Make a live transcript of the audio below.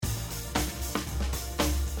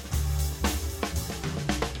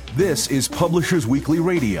This is Publishers Weekly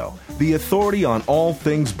Radio, the authority on all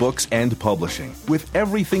things books and publishing, with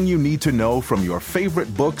everything you need to know from your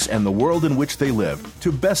favorite books and the world in which they live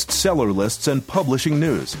to bestseller lists and publishing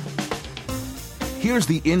news. Here's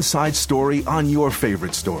the inside story on your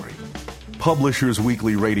favorite story. Publishers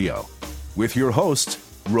Weekly Radio, with your hosts,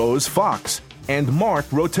 Rose Fox and Mark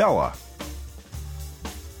Rotella.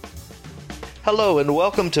 Hello and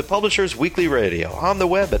welcome to Publishers Weekly Radio, on the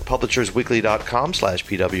web at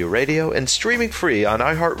publishersweekly.com/pwradio and streaming free on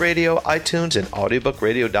iHeartRadio, iTunes, and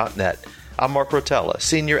audiobookradio.net. I'm Mark Rotella,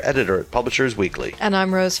 Senior Editor at Publishers Weekly. And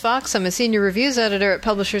I'm Rose Fox. I'm a Senior Reviews Editor at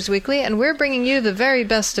Publishers Weekly, and we're bringing you the very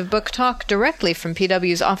best of book talk directly from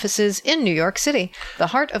PW's offices in New York City, the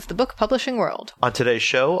heart of the book publishing world. On today's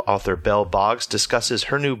show, author Belle Boggs discusses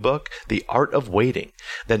her new book, The Art of Waiting.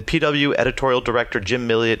 Then PW Editorial Director Jim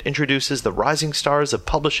Milliot introduces the rising stars of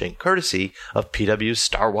publishing, courtesy of PW's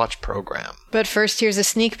Star Watch program. But first, here's a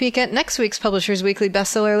sneak peek at next week's Publishers Weekly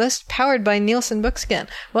bestseller list, powered by Nielsen Books again.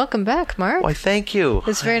 Welcome back, Mark. Why, thank you.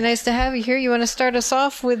 It's very nice to have you here. You want to start us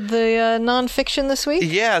off with the nonfiction this week?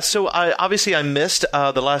 Yeah, so I missed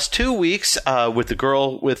the last 2 weeks with the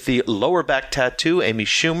girl with the lower back tattoo, Amy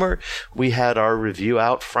Schumer. We had our review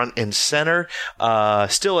out front and center,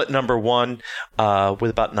 still at number one with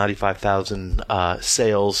about 95,000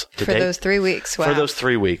 sales to date. For those 3 weeks. Wow. For those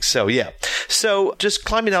 3 weeks. So, yeah. So, just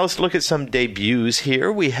climbing down, let's look at some debuts here.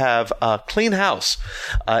 We have Clean House,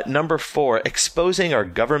 number 4, Exposing Our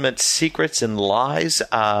Government's Secrets and Lies.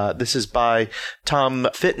 This is by Tom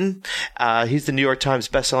Fitton. He's the New York Times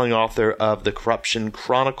bestselling author of The Corruption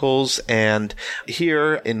Chronicles. And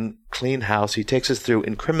here in Clean House, he takes us through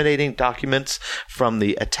incriminating documents from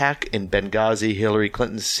the attack in Benghazi, Hillary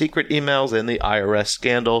Clinton's secret emails, and the IRS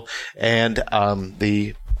scandal, and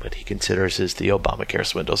what he considers is the Obamacare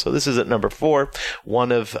swindle. So this is at number 4,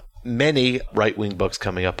 one of many right-wing books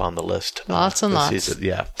coming up on the list. Lots and lots. Season.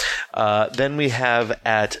 Yeah. Then we have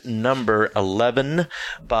at number 11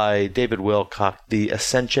 by David Wilcock, The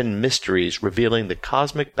Ascension Mysteries, revealing the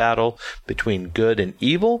cosmic battle between good and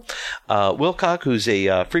evil. Wilcock, who's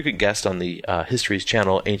a frequent guest on the History's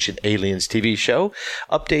Channel Ancient Aliens TV show,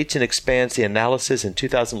 updates and expands the analysis in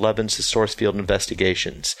 2011's The Sourcefield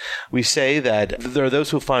Investigations. We say that there are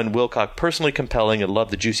those who find Wilcock personally compelling and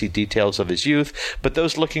love the juicy details of his youth, but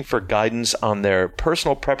those looking for guidance on their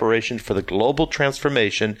personal preparation for the global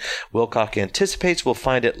transformation, Wilcock anticipates will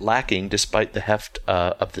find it lacking despite the heft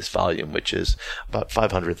of this volume, which is about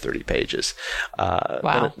 530 pages.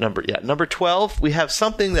 Wow. Number 12, we have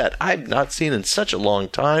something that I've not seen in such a long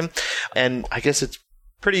time, and I guess it's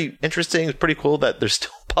pretty interesting. It's pretty cool that they're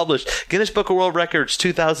still published. Guinness Book of World Records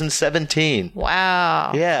 2017.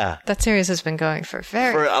 Wow. Yeah. That series has been going for a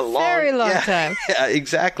very long time. Yeah,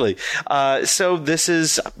 exactly. So this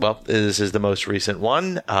is the most recent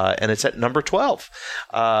one, and it's at number 12.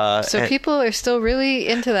 So people are still really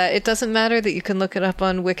into that. It doesn't matter that you can look it up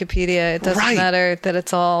on Wikipedia. It doesn't matter that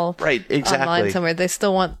it's all online somewhere. They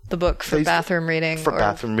still want the book for bathroom reading.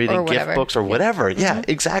 Bathroom reading, gift books, or whatever. Yeah,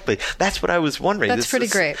 exactly. That's what I was wondering. That's pretty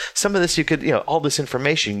great. Some of this you could, all this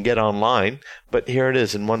information you can get online, but here it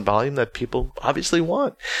is in one volume that people obviously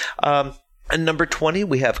want. And number 20,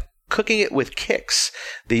 we have Cooking It with Kix,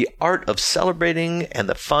 The Art of Celebrating and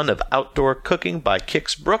the Fun of Outdoor Cooking by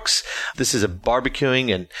Kix Brooks. This is a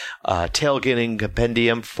barbecuing and tailgating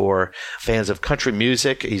compendium for fans of country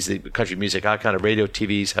music. He's the country music icon of Radio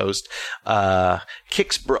TV's host,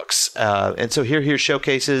 Kix Brooks. And so here he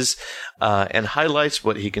showcases and highlights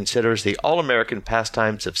what he considers the all-American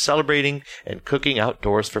pastimes of celebrating and cooking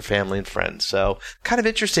outdoors for family and friends. So kind of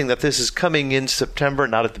interesting that this is coming in September,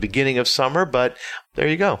 not at the beginning of summer, but there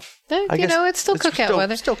you go. It's still cookout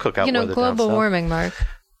weather. Still cookout weather. Global warming, Mark.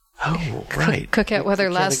 Oh, right. Cookout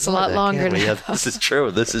weather lasts a lot longer now. Yeah, this is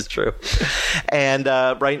true. And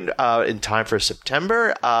in time for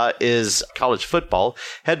September is college football.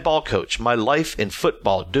 Head ball coach, My Life in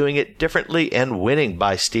Football, Doing It Differently and Winning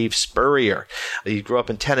by Steve Spurrier. He grew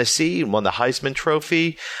up in Tennessee and won the Heisman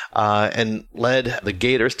Trophy and led the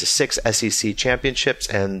Gators to 6 SEC championships.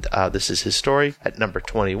 And this is his story at number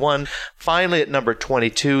 21. Finally, at number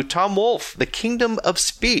 22, Tom Wolfe, The Kingdom of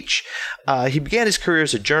Speech. He began his career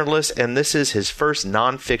as a journalist, and this is his first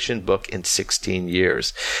nonfiction book in 16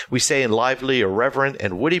 years. We say in lively, irreverent,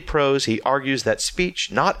 and witty prose, he argues that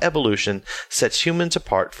speech, not evolution, sets humans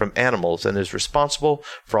apart from animals and is responsible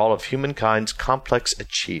for all of humankind's complex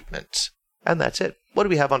achievements. And that's it. what do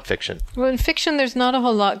we have on fiction? Well, in fiction, there's not a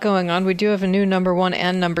whole lot going on. We do have a new number 1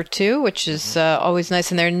 and number 2, which is always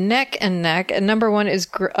nice. And they're neck and neck. And number 1 is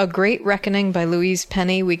A Great Reckoning by Louise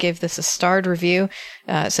Penny. We gave this a starred review.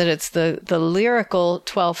 Said it's the lyrical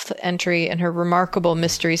 12th entry in her remarkable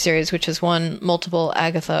mystery series, which has won multiple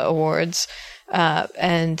Agatha Awards.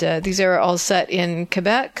 And these are all set in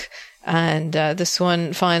Quebec. And this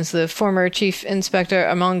one finds the former Chief Inspector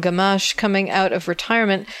Armand Gamache coming out of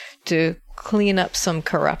retirement to clean up some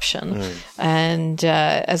corruption. And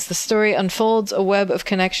as the story unfolds, a web of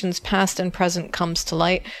connections past and present comes to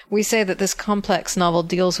light. We say that this complex novel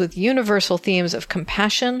deals with universal themes of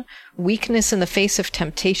compassion, weakness in the face of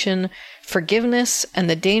temptation, forgiveness, and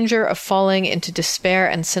the danger of falling into despair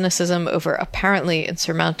and cynicism over apparently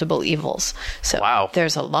insurmountable evils. So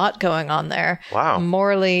there's a lot going on there.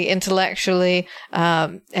 Morally, intellectually.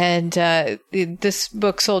 And this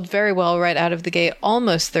book sold very well right out of the gate,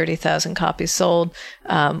 almost 30,000 copies sold,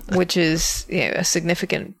 which is a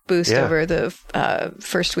significant boost over the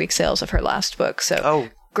first week sales of her last book. So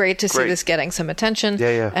great to see this getting some attention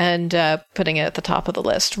and putting it at the top of the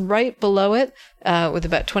list. Right below it, with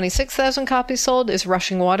about 26,000 copies sold, is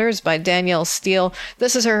Rushing Waters by Danielle Steele.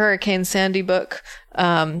 This is her Hurricane Sandy book.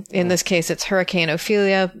 In this case, it's Hurricane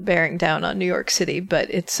Ophelia bearing down on New York City, but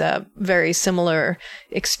it's very similar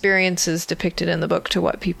experiences depicted in the book to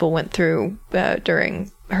what people went through during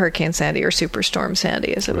Hurricane Sandy, or Superstorm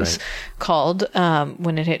Sandy, as it was called,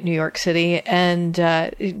 when it hit New York City. And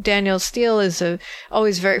Danielle Steele is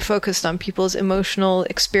always very focused on people's emotional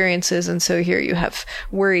experiences. And so here you have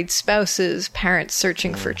worried spouses, parents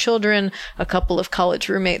searching for children, a couple of college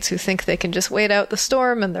roommates who think they can just wait out the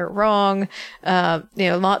storm and they're wrong.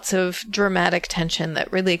 Lots of dramatic tension that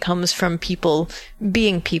really comes from people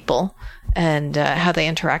being people and how they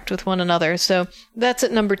interact with one another. So that's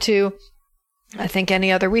at number 2. I think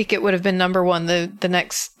any other week it would have been number 1. The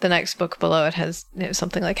next book below it has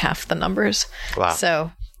something like half the numbers. Wow.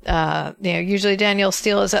 So usually Danielle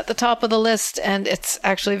Steele is at the top of the list, and it's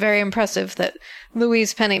actually very impressive that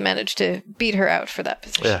Louise Penny managed to beat her out for that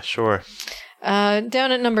position. Yeah, sure.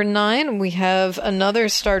 Down at number 9, we have another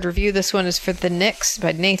starred review. This one is for The Nix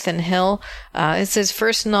by Nathan Hill. It's his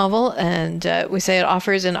first novel, and we say it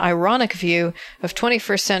offers an ironic view of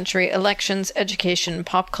 21st century elections, education,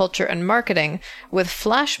 pop culture, and marketing, with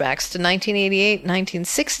flashbacks to 1988,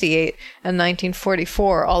 1968, and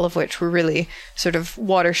 1944, all of which were really sort of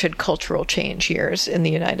watershed cultural change years in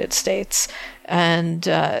the United States. And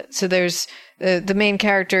so there's the main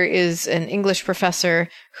character is an English professor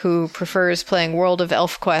who prefers playing World of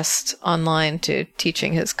ElfQuest online to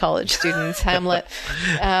teaching his college students Hamlet.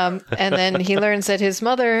 And then he learns that his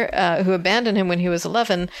mother, who abandoned him when he was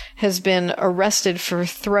 11, has been arrested for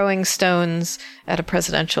throwing stones at a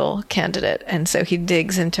presidential candidate. And so he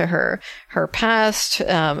digs into her past,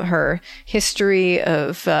 her history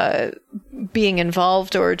of being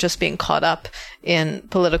involved or just being caught up in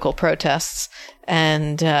political protests.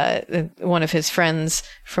 And one of his friends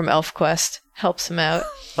from ElfQuest helps him out.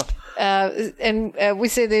 And we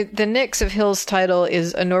say the Nix of Hill's title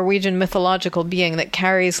is a Norwegian mythological being that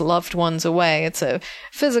carries loved ones away. It's a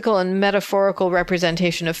physical and metaphorical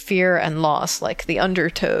representation of fear and loss, like the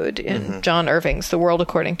Undertoad in John Irving's The World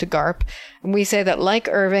According to Garp. And we say that, like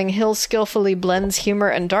Irving, Hill skillfully blends humor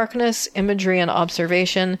and darkness, imagery and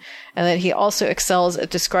observation, and that he also excels at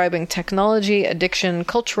describing technology, addiction,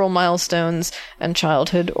 cultural milestones, and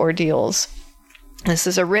childhood ordeals. This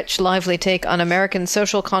is a rich, lively take on American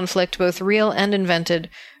social conflict, both real and invented,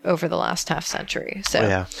 over the last half century.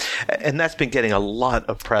 So, and that's been getting a lot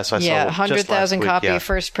of press. I saw 100,000 copy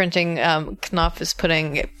first printing. Knopf is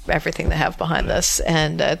putting everything they have behind this,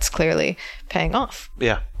 and it's clearly paying off.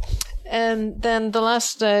 Yeah. And then the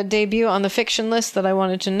last debut on the fiction list that I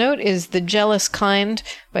wanted to note is The Jealous Kind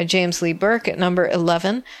by James Lee Burke at number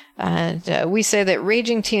 11. And we say that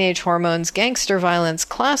raging teenage hormones, gangster violence,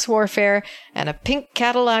 class warfare, and a pink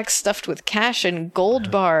Cadillac stuffed with cash and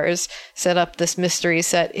gold bars set up this mystery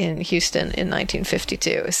set in Houston in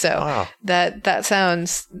 1952. So that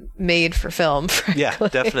sounds made for film, frankly. Yeah,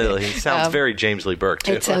 definitely. It sounds very James Lee Burke,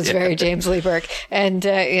 too. It sounds very James Lee Burke. And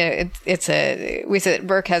we say that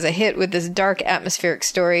Burke has a hit with this dark, atmospheric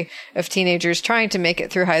story of teenagers trying to make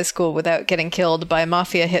it through high school without getting killed by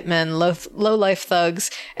mafia hitmen, low-life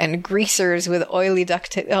thugs, and greasers with oily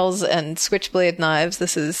ducktails and switchblade knives.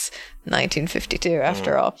 This is 1952,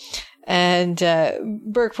 after all. And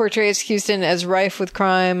Burke portrays Houston as rife with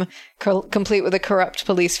crime, complete with a corrupt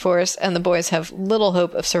police force, and the boys have little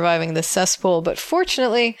hope of surviving this cesspool. But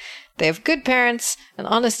fortunately, they have good parents, an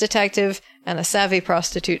honest detective, and a savvy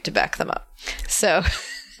prostitute to back them up. So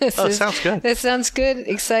Sounds good. That sounds good.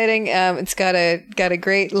 Exciting. It's got a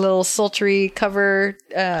great little sultry cover.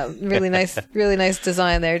 Really nice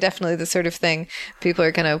design there. Definitely the sort of thing people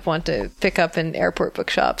are going to want to pick up in airport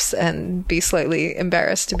bookshops and be slightly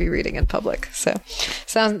embarrassed to be reading in public. So,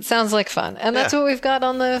 sounds like fun. And that's what we've got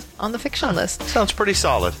on the fiction list. Sounds pretty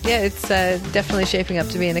solid. Yeah, it's definitely shaping up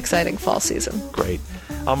to be an exciting fall season. Great.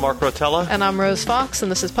 I'm Mark Rotella. And I'm Rose Fox,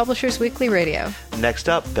 and this is Publishers Weekly Radio. Next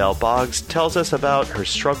up, Belle Boggs tells us about her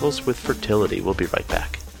struggles with fertility. We'll be right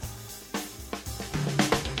back.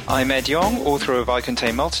 I'm Ed Yong, author of I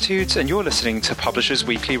Contain Multitudes, and you're listening to Publishers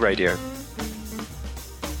Weekly Radio.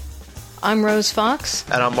 I'm Rose Fox.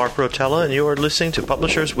 And I'm Mark Rotella, and you are listening to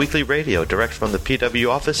Publishers Weekly Radio, direct from the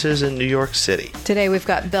PW offices in New York City. Today we've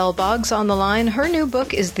got Belle Boggs on the line. Her new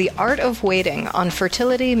book is The Art of Waiting on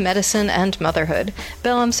Fertility, Medicine, and Motherhood.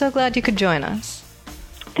 Belle, I'm so glad you could join us.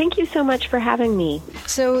 Thank you so much for having me.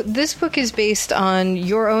 So this book is based on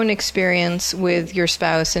your own experience with your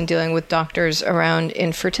spouse and dealing with doctors around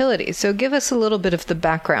infertility. So give us a little bit of the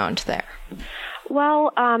background there.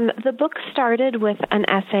 Well, the book started with an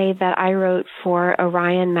essay that I wrote for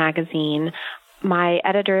Orion magazine. My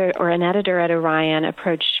editor, or an editor at Orion,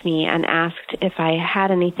 approached me and asked if I had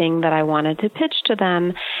anything that I wanted to pitch to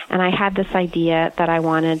them. And I had this idea that I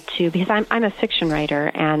wanted to, because I'm a fiction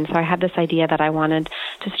writer, and so I had this idea that I wanted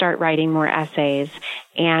to start writing more essays.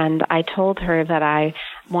 And I told her that I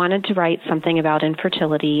wanted to write something about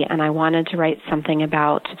infertility, and I wanted to write something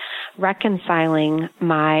about reconciling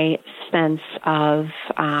my sense of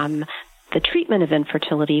the treatment of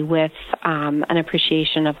infertility with an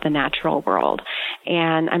appreciation of the natural world.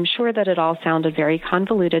 And I'm sure that it all sounded very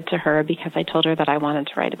convoluted to her because I told her that I wanted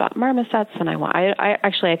to write about marmosets, and I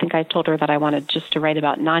think I told her that I wanted just to write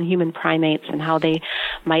about non-human primates and how they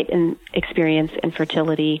might experience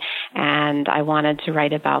infertility. And I wanted to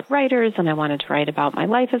write about writers, and I wanted to write about my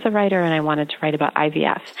life as a writer, and I wanted to write about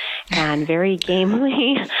IVF. And very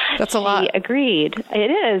gamely, that's a lot. She agreed.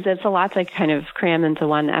 It is. It's a lot to kind of cram into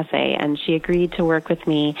one essay, and she agreed to work with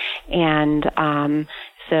me. And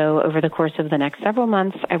so over the course of the next several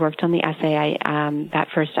months, I worked on the essay. That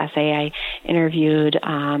first essay, I interviewed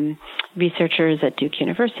researchers at Duke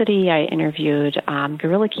University. I interviewed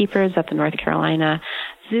gorilla keepers at the North Carolina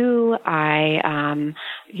Zoo. I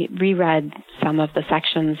reread some of the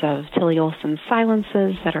sections of Tilly Olson's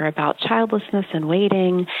Silences that are about childlessness and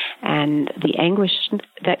waiting and the anguish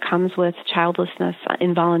that comes with childlessness,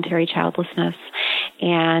 involuntary childlessness.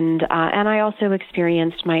 And I also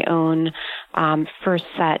experienced my own first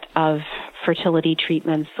set of fertility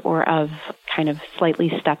treatments, or of kind of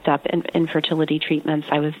slightly stepped up infertility treatments.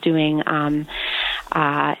 I was doing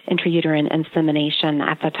intrauterine insemination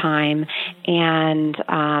at the time, and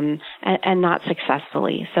not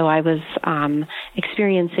successfully. So I was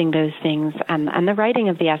experiencing those things, and the writing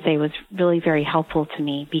of the essay was really very helpful to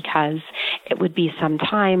me because it would be some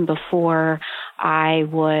time before I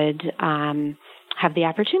would have the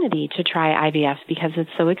opportunity to try IVF because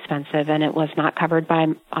it's so expensive and it was not covered by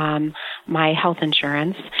my health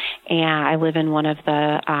insurance. And I live in one of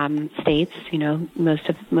the states,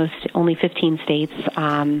 only 15 states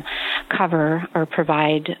cover or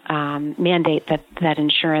provide mandate that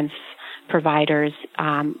insurance providers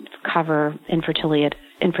cover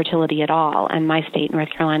infertility at all, and my state,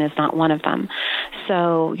 North Carolina, is not one of them.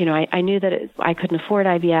 So, I knew that I couldn't afford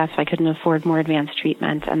IVF, I couldn't afford more advanced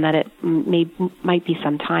treatment, and that it might be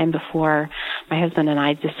some time before my husband and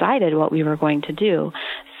I decided what we were going to do.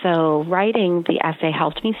 So writing the essay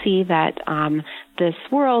helped me see that this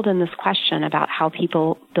world and this question about how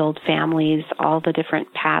people build families, all the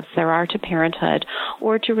different paths there are to parenthood,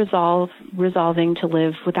 or to resolving to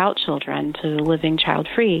live without children, to living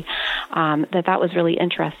child-free, that was really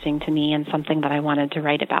interesting to me and something that I wanted to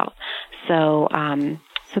write about. So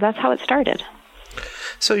that's how it started.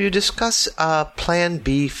 So you discuss Plan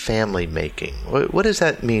B family making. What does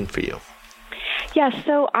that mean for you? Yes,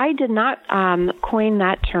 so I did not coin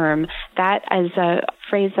that term. That is a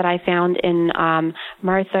phrase that I found in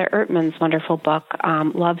Martha Ertman's wonderful book,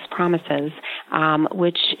 Love's Promises,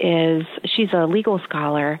 which is, she's a legal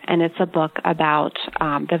scholar, and it's a book about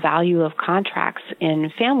the value of contracts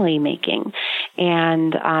in family making.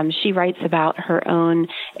 And she writes about her own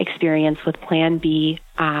experience with Plan B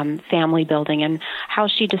family building, and how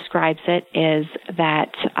she describes it is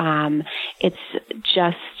that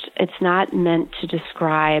it's not meant to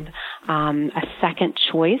describe a second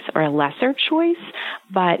choice or a lesser choice,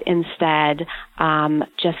 but instead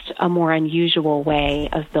just a more unusual way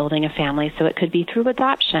of building a family. So it could be through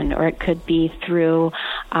adoption, or it could be through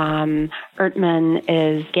Ertman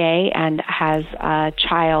is gay and has a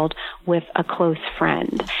child with a close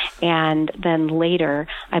friend, and then later,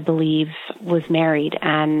 I believe, was married,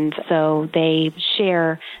 and so they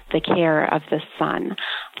share the care of the son.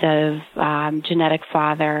 The genetic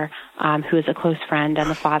father, who is a close friend, and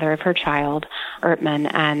the father of her child,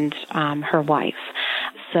 Ertman, and her wife.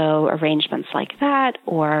 So arrangements like that,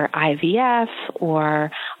 or IVF,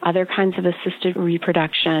 or other kinds of assisted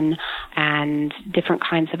reproduction, and different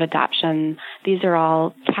kinds of adoption. These are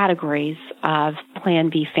all categories of Plan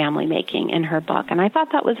B family making in her book. And I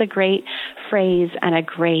thought that was a great phrase and a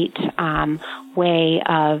great way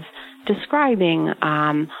of describing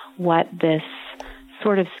what this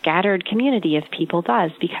sort of scattered community of people does,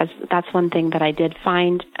 because that's one thing that I did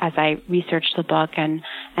find as I researched the book and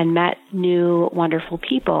met new wonderful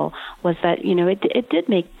people, was that, it did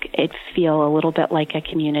make it feel a little bit like a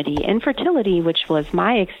community. Infertility, which was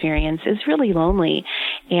my experience, is really lonely,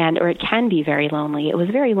 or it can be very lonely. It was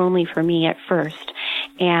very lonely for me at first.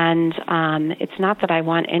 And it's not that I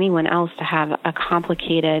want anyone else to have a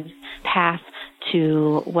complicated path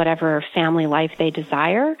to whatever family life they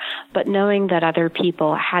desire, but knowing that other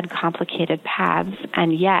people had complicated paths,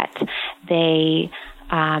 and yet they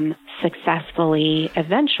successfully,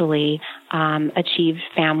 eventually, achieved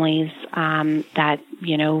families that,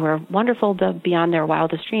 were wonderful beyond their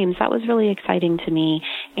wildest dreams. That was really exciting to me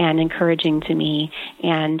and encouraging to me.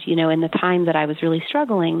 And, in the time that I was really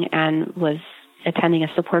struggling and was attending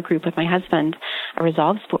a support group with my husband, a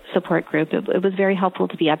Resolve support group, it was very helpful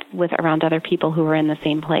to be around other people who were in the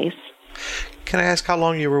same place. Can I ask how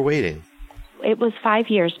long you were waiting? It was 5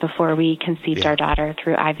 years before we conceived our daughter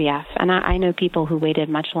through IVF, and I know people who waited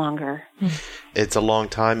much longer. It's a long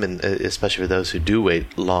time, and especially for those who do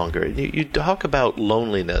wait longer. You talk about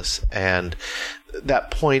loneliness and that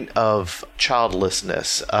point of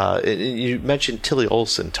childlessness. You mentioned Tilly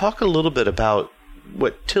Olson. Talk a little bit about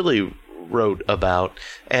what Tilly wrote about,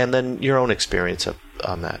 and then your own experience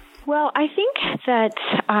on that. Well, I think that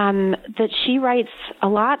that she writes a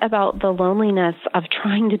lot about the loneliness of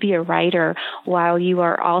trying to be a writer while you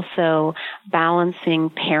are also balancing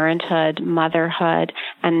parenthood, motherhood,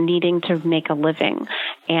 and needing to make a living,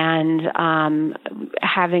 and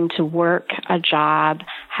having to work a job,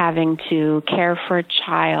 having to care for a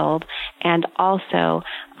child, and also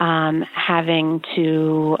having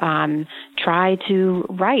to try to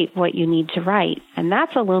write what you need to write. And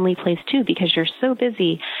that's a lonely place too, because you're so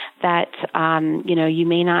busy that, you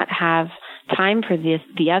may not have time for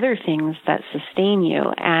the other things that sustain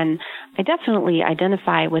you. And I definitely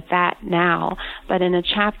identify with that now. But in a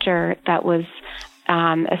chapter that was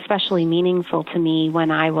especially meaningful to me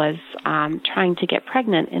when I was trying to get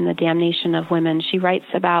pregnant in The Damnation of Women, she writes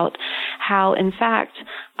about how, in fact,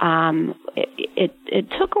 it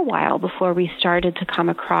took a while before we started to come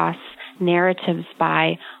across narratives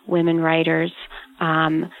by women writers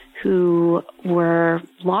who were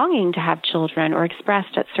longing to have children, or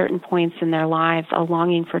expressed at certain points in their lives a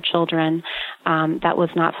longing for children that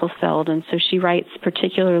was not fulfilled. And so she writes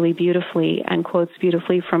particularly beautifully and quotes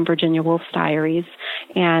beautifully from Virginia Woolf's diaries.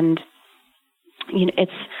 And,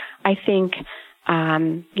 it's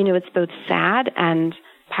both sad and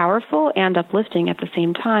powerful and uplifting at the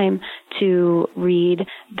same time to read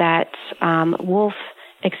that Woolf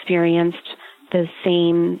experienced the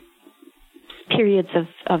same periods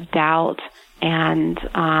of doubt and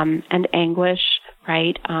anguish,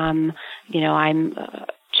 right? I'm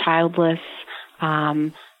childless,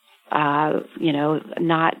 not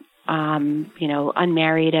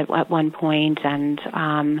unmarried at one point, and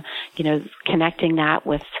connecting that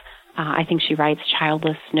with I think she writes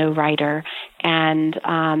childless, no writer, and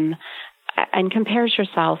compares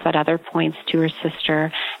herself at other points to her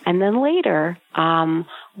sister. And then later,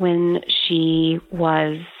 when she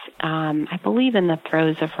was, I believe, in the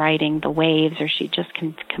throes of writing The Waves, or she just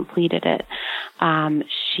completed it,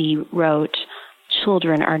 she wrote,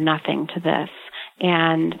 "Children are nothing to this."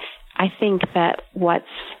 And I think that what's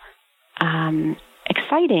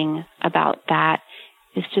exciting about that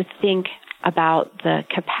is to think about the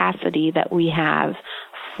capacity that we have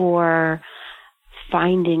for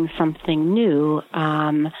finding something new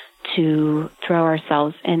to throw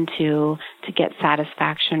ourselves into, to get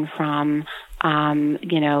satisfaction from.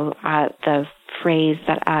 The phrase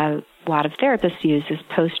that a lot of therapists use is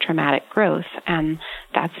post-traumatic growth, and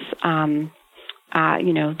that's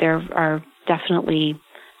there are definitely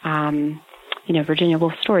Virginia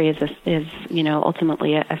Woolf's story is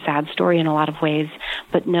ultimately a sad story in a lot of ways,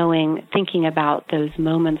 but thinking about those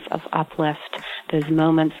moments of uplift, those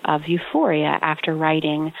moments of euphoria after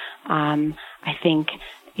writing, I think,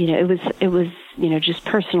 it was just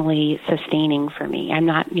personally sustaining for me. I'm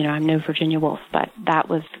no Virginia Woolf, but that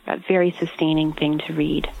was a very sustaining thing to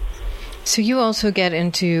read. So you also get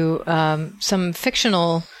into some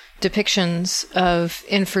fictional depictions of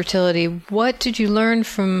infertility. What did you learn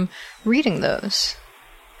from reading those?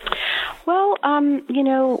 Well,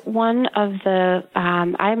 one of the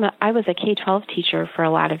I was a K-12 teacher for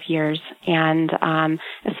a lot of years, and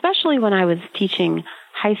especially when I was teaching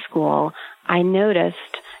high school, I noticed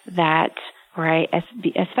that,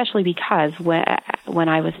 especially because when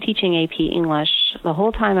I was teaching AP English, the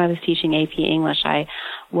whole time I was teaching AP English, I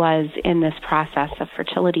was in this process of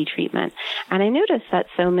fertility treatment. And I noticed that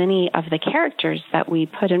so many of the characters that we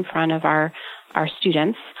put in front of our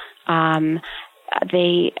students,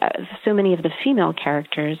 so many of the female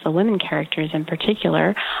characters, the women characters in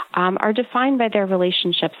particular, are defined by their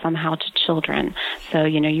relationship somehow to children. So,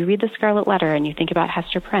 you read The Scarlet Letter and you think about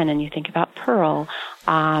Hester Prynne and you think about Pearl.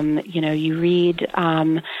 You read,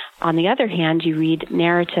 on the other hand, you read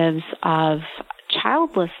narratives of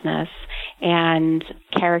childlessness and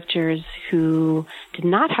characters who did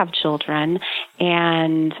not have children,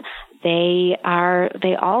 and many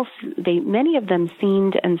of them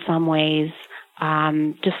seemed in some ways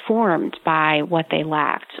deformed by what they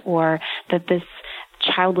lacked, or that this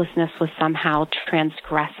childlessness was somehow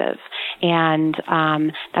transgressive. And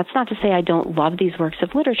that's not to say I don't love these works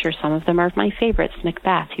of literature. Some of them are my favorites.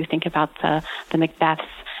 Macbeth, you think about the Macbeths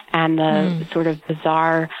and the sort of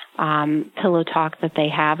bizarre pillow talk that they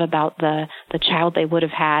have about the child they would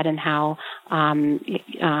have had, and how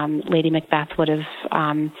Lady Macbeth would have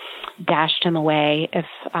dashed him away if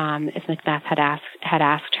Macbeth had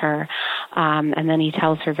asked her. And then he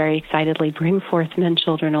tells her very excitedly, "Bring forth men,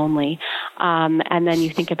 children only." And then you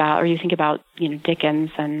think about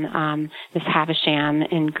Dickens and Miss Havisham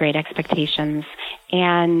in Great Expectations,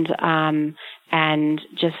 and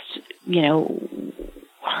just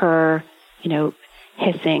her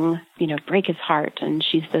hissing, break his heart, and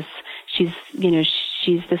she's this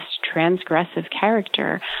transgressive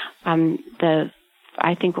character.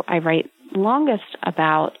 I think I write longest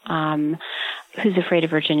about Who's Afraid of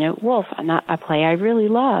Virginia Woolf, a play I really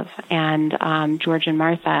love, and George and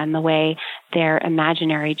Martha, and the way their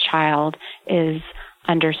imaginary child is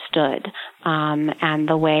understood, and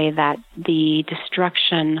the way that the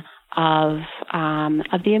destruction of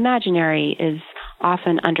the imaginary is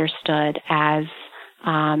often understood as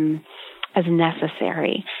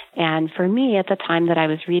necessary. And for me, at the time that I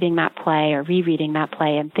was reading that play or rereading that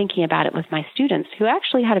play and thinking about it with my students, who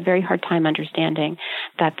actually had a very hard time understanding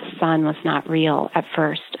that the sun was not real at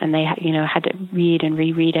first, and they had to read and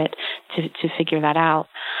reread it to figure that out,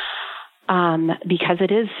 because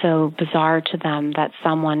it is so bizarre to them that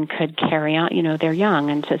someone could carry on. They're young,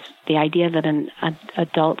 and just the idea that an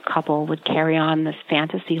adult couple would carry on this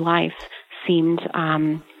fantasy life seemed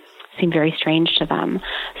very strange to them.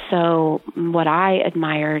 So what I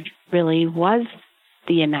admired really was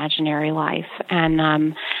the imaginary life,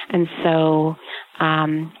 and so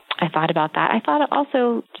I thought about that. I thought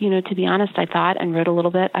also, to be honest, I thought and wrote a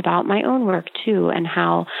little bit about my own work too, and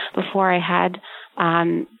how before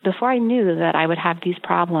I knew that I would have these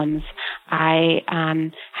problems, I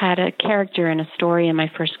had a character in a story in my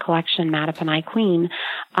first collection, Mattapanai Queen,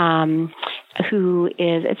 who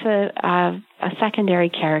is, it's a secondary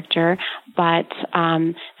character, but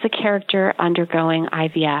it's a character undergoing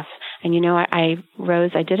IVF. And I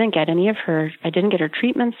didn't get her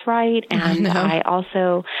treatments right, and no. I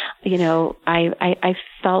also, I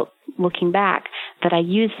felt, looking back, that I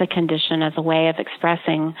used the condition as a way of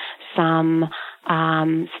expressing some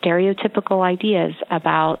stereotypical ideas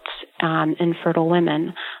about infertile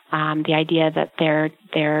women, the idea that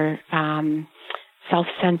they're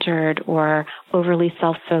self-centered or overly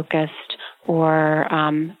self-focused or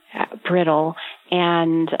brittle,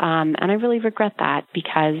 and I really regret that,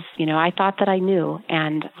 because I thought that I knew,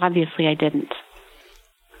 and obviously I didn't.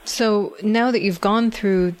 So now that you've gone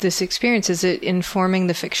through this experience, is it informing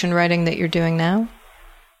the fiction writing that you're doing now?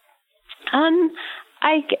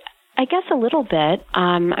 I guess a little bit.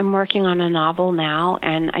 I'm working on a novel now,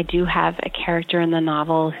 and I do have a character in the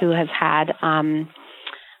novel who has had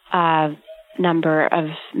a number of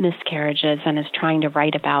miscarriages and is trying to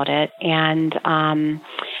write about it. And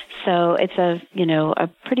so it's a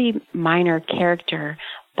pretty minor character,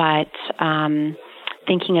 but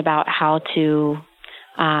thinking about how to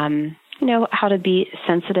be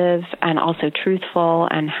sensitive and also truthful,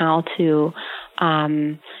 and how to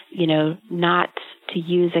not to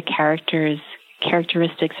use a character's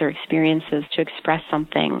characteristics or experiences to express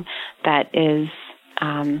something that is,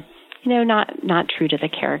 not true to the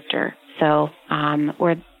character. So, I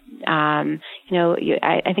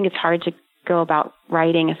think it's hard to go about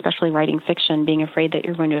writing, especially writing fiction, being afraid that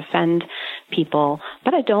you're going to offend people.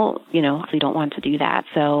 But I don't want to do that.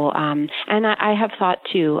 So, and I have thought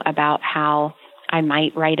too about how I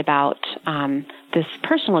might write about this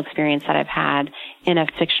personal experience that I've had in a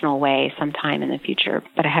fictional way sometime in the future,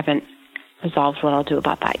 but I haven't resolved what I'll do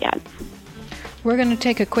about that yet. We're going to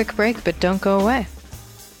take a quick break, but don't go away.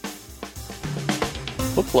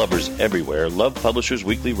 Book lovers everywhere love Publishers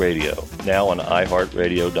Weekly Radio, now on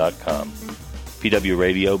iHeartRadio.com. PW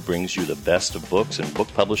Radio brings you the best of books and book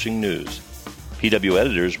publishing news. PW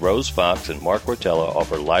editors Rose Fox and Mark Rotella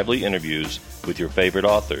offer lively interviews with your favorite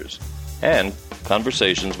authors and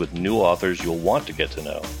conversations with new authors you'll want to get to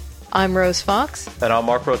know. I'm Rose Fox. And I'm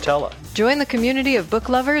Mark Rotella. Join the community of book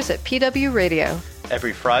lovers at PW Radio.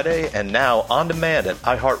 Every Friday and now on demand at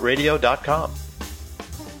iHeartRadio.com.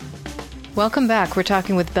 Welcome back. We're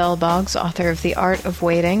talking with Belle Boggs, author of The Art of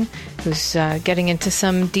Waiting, who's getting into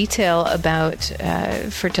some detail about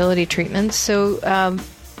fertility treatments. So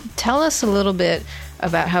tell us a little bit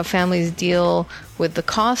about how families deal with the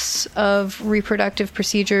costs of reproductive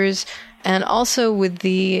procedures and also with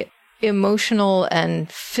the emotional and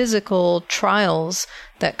physical trials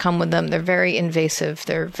that come with them. They're very invasive.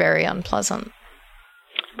 They're very unpleasant.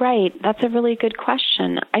 Right. That's a really good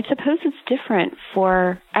question. I suppose it's different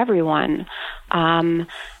for everyone.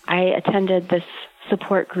 I attended this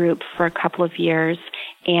support group for a couple of years,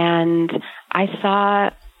 and I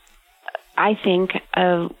saw, I think,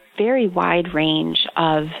 a very wide range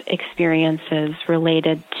of experiences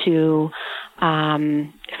related to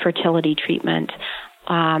fertility treatment.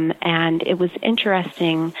 And it was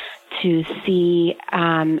interesting to see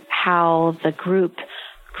how the group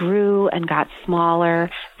grew and got smaller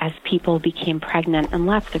as people became pregnant and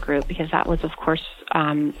left the group, because that was, of course,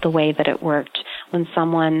 the way that it worked. When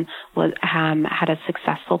someone had a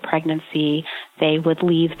successful pregnancy, they would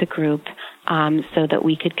leave the group so that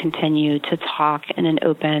we could continue to talk in an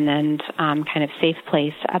open and kind of safe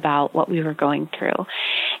place about what we were going through.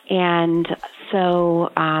 And so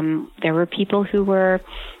there were people who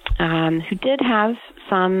did have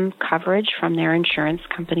some coverage from their insurance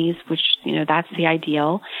companies, which, that's the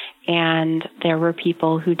ideal. And there were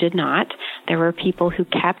people who did not. There were people who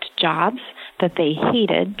kept jobs that they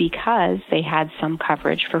hated because they had some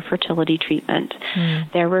coverage for fertility treatment.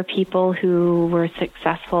 There were people who were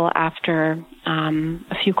successful after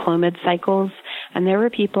a few Clomid cycles, and there were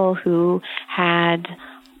people who had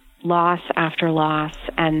loss after loss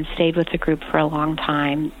and stayed with the group for a long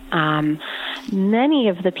time. Many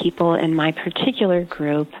of the people in my particular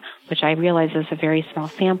group, which I realize is a very small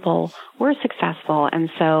sample, were successful.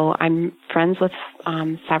 And so I'm friends with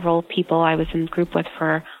several people I was in the group with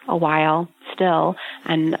for a while still.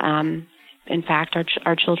 And in fact,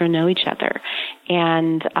 our children know each other.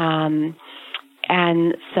 And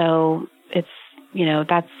so it's,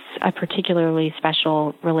 that's a particularly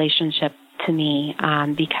special relationship to me,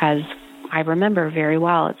 because I remember very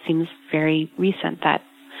well, it seems very recent, that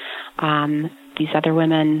these other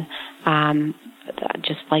women,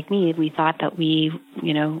 just like me, we thought that we,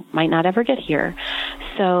 might not ever get here.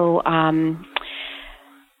 So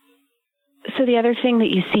the other thing that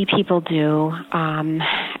you see people do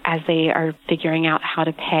as they are figuring out how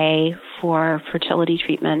to pay for fertility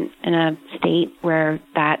treatment in a state where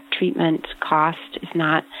that treatment cost is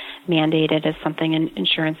not mandated as something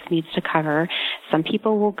insurance needs to cover, some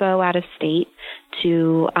people will go out of state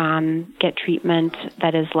to get treatment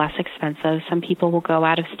that is less expensive. Some people will go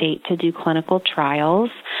out of state to do clinical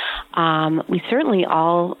trials. We certainly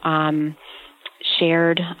all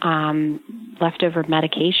shared leftover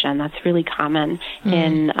medication. That's really common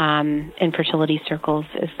in fertility circles,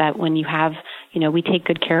 is that when you have, we take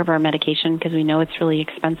good care of our medication because we know it's really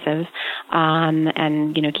expensive,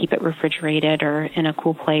 and, keep it refrigerated or in a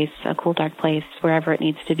cool place, a cool, dark place, wherever it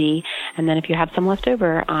needs to be. And then if you have some left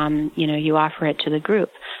over, you offer it to the group.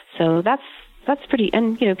 So that's pretty,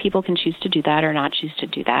 and, people can choose to do that or not choose to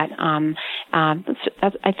do that.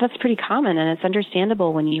 That's pretty common, and it's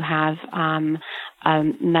understandable when you have a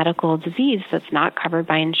medical disease that's not covered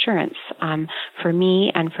by insurance. For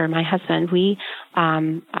me and for my husband, we,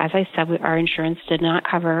 as I said, our insurance did not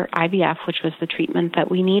cover IVF, which was the treatment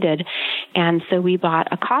that we needed. And so we bought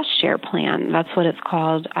a cost share plan. That's what it's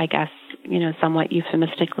called, I guess, somewhat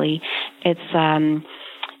euphemistically. It's,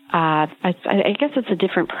 I guess it's a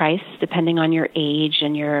different price depending on your age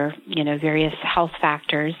and your, various health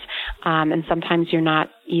factors. And sometimes you're not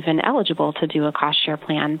even eligible to do a cost share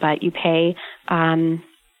plan, but you pay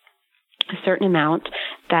a certain amount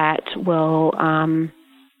that will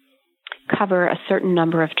cover a certain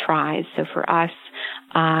number of tries. So for us,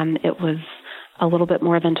 it was a little bit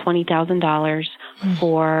more than $20,000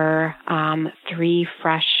 for 3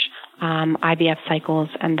 fresh IVF cycles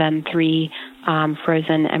and then 3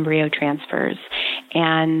 frozen embryo transfers.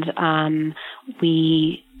 And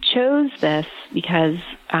we chose this because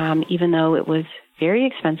even though it was very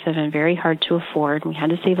expensive and very hard to afford, we had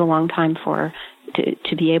to save a long time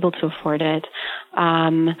to be able to afford it,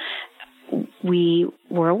 we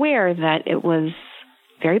were aware that it was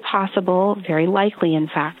very possible, very likely, in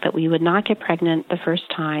fact, that we would not get pregnant the first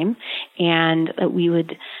time, and that we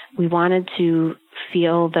wanted to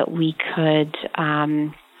feel that we could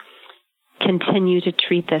continue to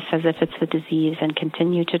treat this as if it's a disease and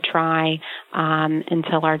continue to try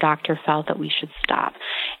until our doctor felt that we should stop.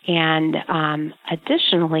 And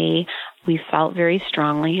additionally, we felt very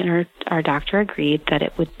strongly, and our doctor agreed, that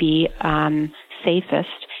it would be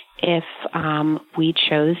safest if we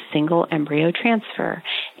chose single embryo transfer.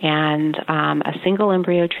 And a single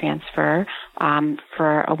embryo transfer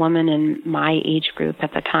for a woman in my age group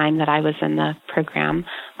at the time that I was in the program,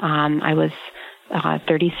 I was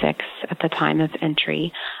 36 at the time of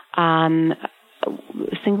entry.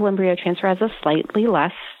 Single embryo transfer has a slightly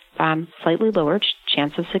lower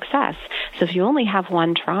chance of success. So if you only have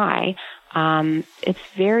one try, it's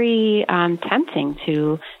very tempting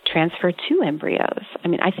to transfer 2 embryos. I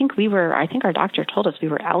mean, I think our doctor told us we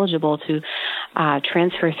were eligible to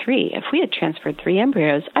transfer 3. If we had transferred 3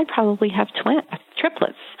 embryos, I'd probably have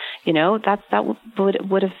triplets. You know, that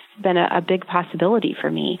would have been a big possibility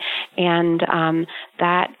for me. And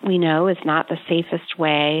that we know is not the safest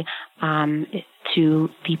way to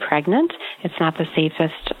be pregnant. It's not the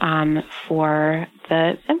safest for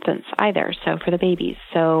the infants either, so for the babies.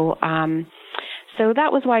 So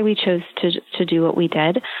that was why we chose to do what we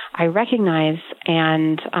did. I recognize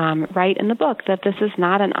and write in the book that this is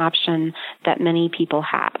not an option that many people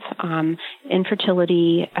have.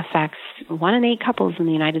 Infertility affects 1 in 8 couples in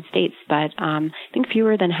the United States, but I think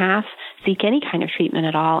fewer than half seek any kind of treatment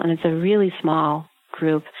at all, and it's a really small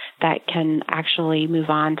group that can actually move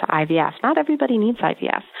on to IVF. Not everybody needs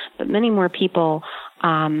IVF, but many more people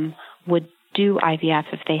would do IVF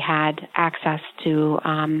if they had access to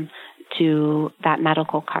that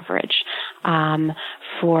medical coverage.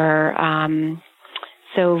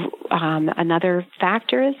 Another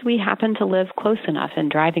factor is we happen to live close enough in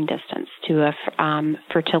driving distance to a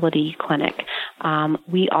fertility clinic.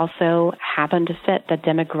 We also happen to fit the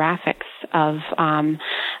demographics of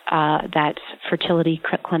that fertility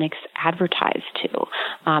clinics advertise to.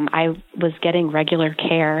 I was getting regular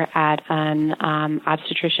care at an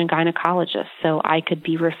obstetrician gynecologist, so I could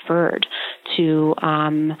be referred to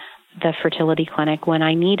the fertility clinic when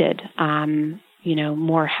I needed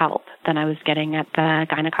more help than I was getting at the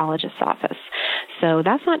gynecologist's office. So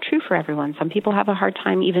that's not true for everyone. Some people have a hard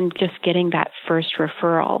time even just getting that first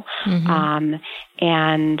referral.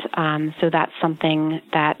 So that's something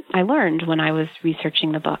that I learned when I was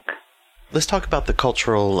researching the book. Let's talk about the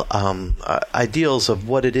cultural ideals of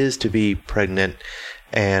what it is to be pregnant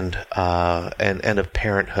and of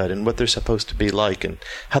parenthood and what they're supposed to be like and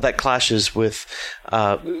how that clashes with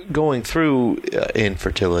going through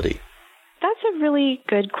infertility. That's a really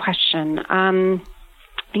good question.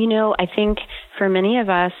 I think for many of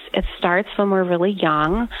us, it starts when we're really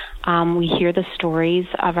young. We hear the stories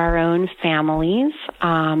of our own families.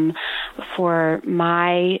 For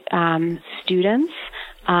my students,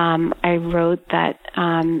 I wrote that,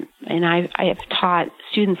 and I have taught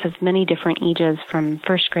students of many different ages from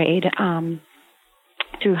first grade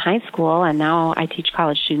through high school, and now I teach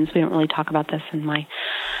college students. We don't really talk about this in my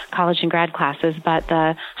college and grad classes, but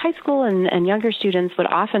the high school and younger students would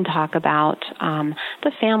often talk about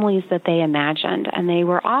the families that they imagined, and they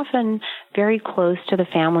were often very close to the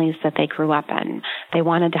families that they grew up in. They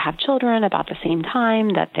wanted to have children about the same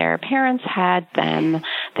time that their parents had them.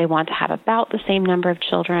 They want to have about the same number of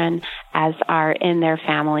children as are in their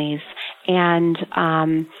families. And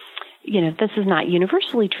this is not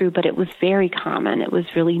universally true, but it was very common. It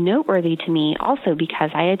was really noteworthy to me also because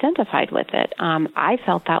I identified with it. I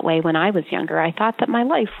felt that way when I was younger. I thought that my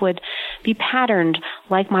life would be patterned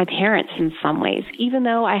like my parents in some ways, even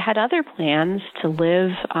though I had other plans to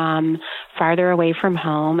live farther away from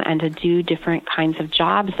home and to do different kinds of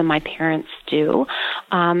jobs than my parents do,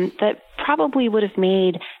 that probably would have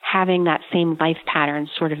made having that same life pattern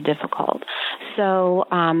sort of difficult. So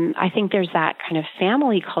I think there's that kind of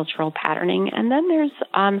family cultural patterning, and then there's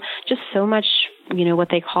just so much what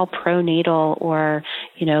they call pronatal, or,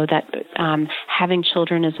 that having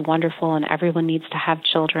children is wonderful and everyone needs to have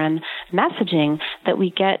children messaging that we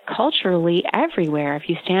get culturally everywhere. If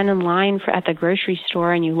you stand in line at the grocery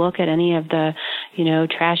store and you look at any of the,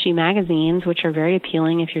 trashy magazines, which are very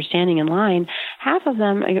appealing if you're standing in line, half of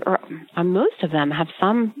them, or most of them, have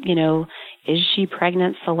some, is she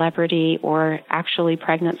pregnant celebrity or actually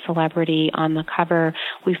pregnant celebrity on the cover.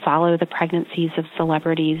 We follow the pregnancies of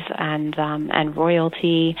celebrities and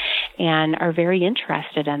royalty and are very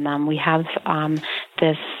interested in them. We have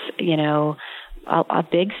this, a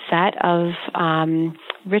big set of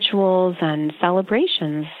rituals and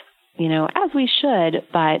celebrations, as we should,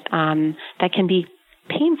 but that can be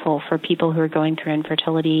painful for people who are going through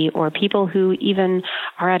infertility, or people who even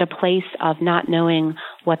are at a place of not knowing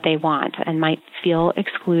what they want and might feel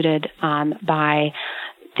excluded by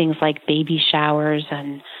things like baby showers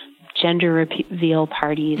and gender reveal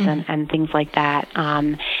parties and things like that.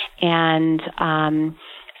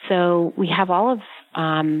 So we have all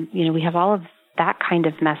of that kind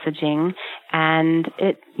of messaging, and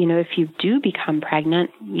if you do become pregnant,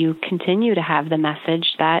 you continue to have the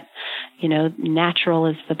message that, natural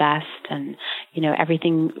is the best, and,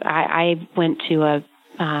 everything. I went to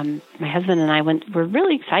my husband and I we're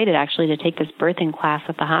really excited actually to take this birthing class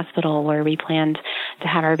at the hospital where we planned to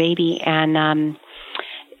have our baby, and,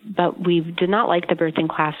 but we did not like the birthing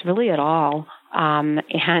class really at all.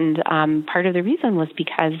 Part of the reason was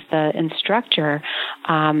because the instructor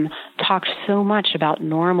talked so much about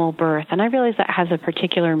normal birth, and I realize that has a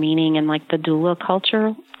particular meaning in like the doula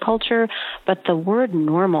culture, but the word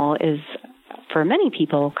normal is, for many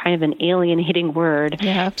people, kind of an alienating word.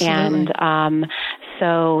 Yeah, absolutely. And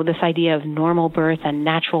so this idea of normal birth and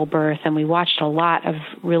natural birth, and we watched a lot of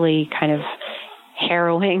really kind of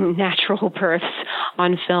harrowing natural births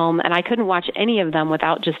on film, and I couldn't watch any of them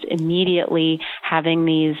without just immediately having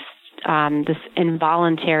this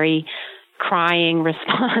involuntary crying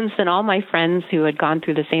response. And all my friends who had gone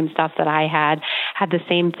through the same stuff that I had the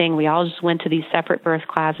same thing. We all just went to these separate birth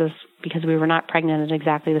classes because we were not pregnant at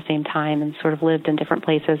exactly the same time and sort of lived in different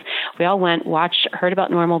places. We all went, heard about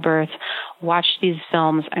normal birth, watched these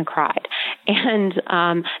films, and cried. And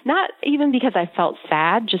not even because I felt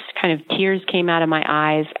sad, just kind of tears came out of my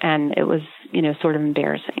eyes, and it was, sort of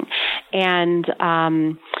embarrassing. And,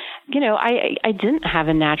 I didn't have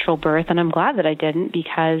a natural birth, and I'm glad that I didn't,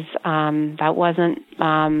 because that wasn't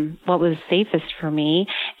what was safest for me.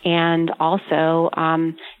 And also,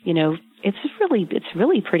 it's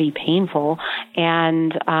really pretty painful.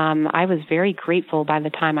 And I was very grateful by the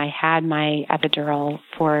time I had my epidural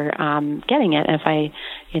for getting it. And if I,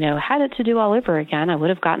 had it to do all over again, I would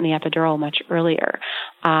have gotten the epidural much earlier.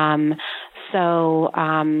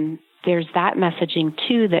 There's that messaging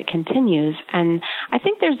too that continues. And I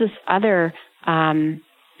think there's this other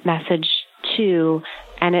message too,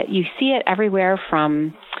 and you see it everywhere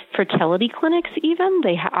from fertility clinics even.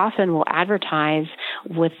 They often will advertise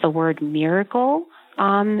with the word miracle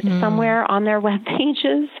somewhere on their web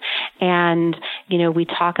pages. And, we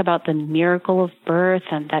talk about the miracle of birth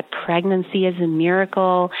and that pregnancy is a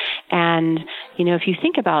miracle. And, if you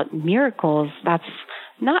think about miracles, that's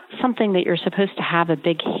not something that you're supposed to have a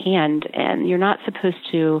big hand in. You're not supposed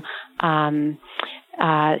to,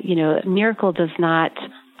 miracle does not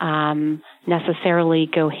necessarily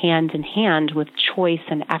go hand in hand with choice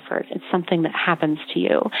and effort. It's something that happens to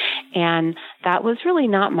you. And that was really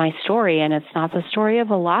not my story, and it's not the story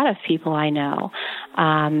of a lot of people I know.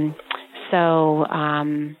 I'm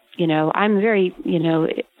very,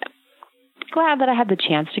 glad that I had the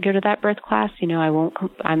chance to go to that birth class.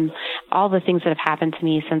 I'm all the things that have happened to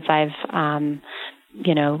me since I've,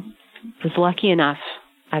 was lucky enough,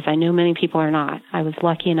 as I know many people are not. I was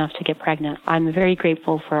lucky enough to get pregnant. I'm very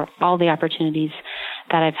grateful for all the opportunities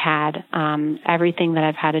that I've had, everything that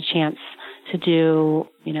I've had a chance to do,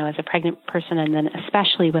 as a pregnant person, and then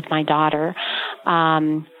especially with my daughter.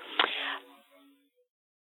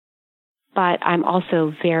 But I'm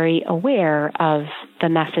also very aware of the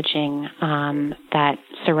messaging that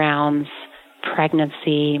surrounds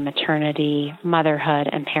pregnancy, maternity, motherhood,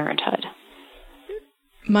 and parenthood.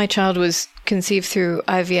 My child was conceived through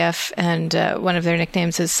IVF, and one of their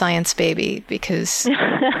nicknames is Science Baby, because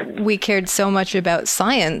we cared so much about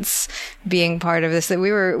science being part of this that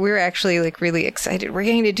we were actually really excited. We're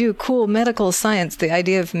going to do cool medical science. The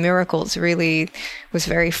idea of miracles really was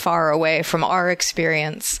very far away from our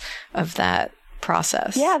experience of that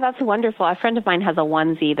process. Yeah, that's wonderful. A friend of mine has a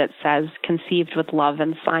onesie that says "Conceived with Love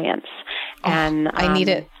and Science," and I need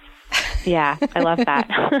it. Yeah, I love that.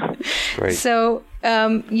 Great. So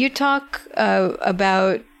you talk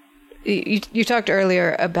about you talked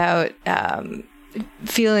earlier about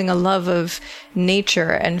feeling a love of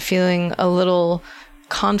nature and feeling a little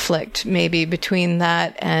conflict maybe between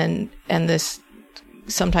that and this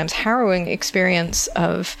sometimes harrowing experience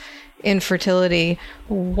of infertility.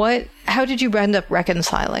 How did you end up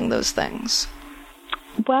reconciling those things?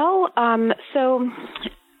 Well, so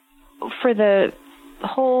for the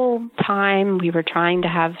whole time we were trying to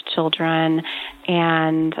have children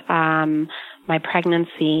and my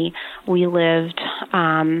pregnancy, we lived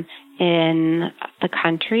in the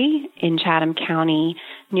country in Chatham County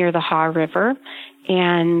near the Haw River,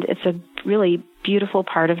 and it's a really beautiful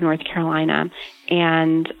part of North Carolina.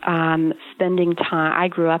 And spending time, I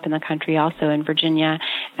grew up in the country also in Virginia,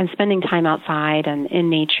 and spending time outside and in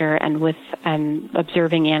nature and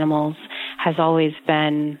observing animals has always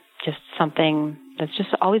been just something that's just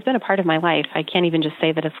always been a part of my life. I can't even just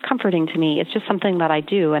say that it's comforting to me. It's just something that I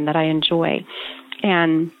do and that I enjoy.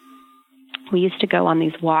 And we used to go on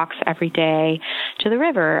these walks every day to the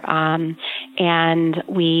river, and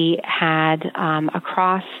we had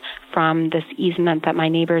across from this easement that my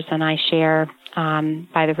neighbors and I share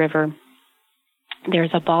by the river,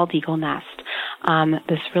 there's a bald eagle nest,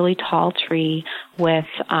 this really tall tree with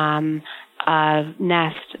a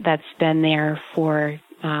nest that's been there for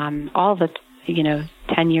all the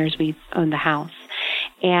 10 years we've owned the house.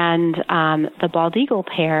 And the bald eagle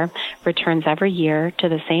pair returns every year to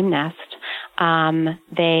the same nest.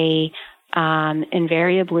 They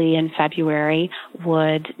invariably in February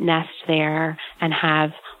would nest there and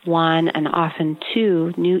have one and often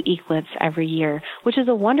two new eaglets every year, which is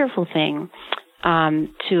a wonderful thing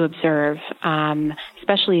to observe,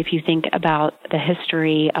 especially if you think about the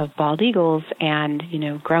history of bald eagles. And,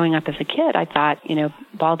 growing up as a kid, I thought,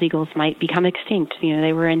 bald eagles might become extinct.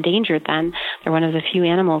 They were endangered then. They're one of the few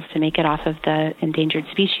animals to make it off of the endangered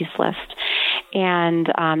species list. And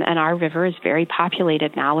our river is very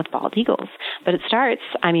populated now with bald eagles. But it starts,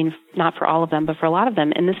 not for all of them, but for a lot of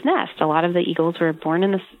them in this nest. A lot of the eagles were born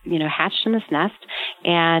in this, hatched in this nest.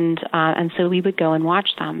 And so we would go and watch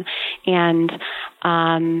them. And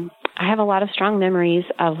I have a lot of strong memories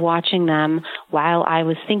of watching them while I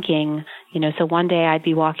was thinking, so one day I'd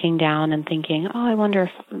be walking down and thinking, oh, I wonder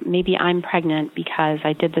if maybe I'm pregnant because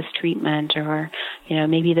I did this treatment, or,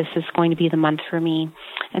 maybe this is going to be the month for me.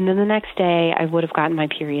 And then the next day I would have gotten my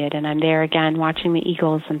period, and I'm there again watching the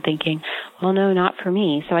eagles and thinking, well, no, not for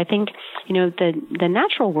me. So I think, the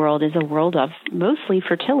natural world is a world of mostly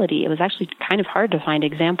fertility. It was actually kind of hard to find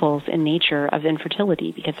examples in nature of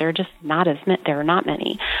infertility because there are not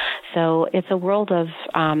many. So it's a world of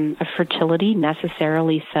fertility,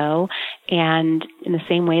 necessarily so. And in the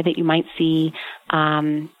same way that you might see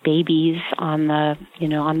babies on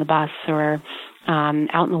the bus or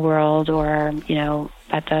out in the world or,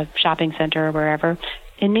 at the shopping center or wherever,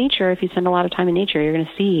 in nature, if you spend a lot of time in nature, you're going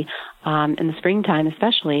to see, in the springtime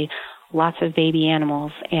especially, lots of baby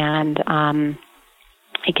animals. And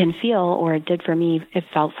it can feel, or it did for me, it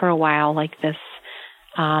felt for a while like this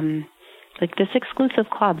exclusive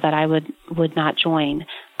club that I would not join.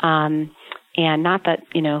 And not that,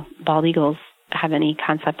 bald eagles have any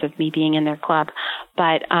concept of me being in their club,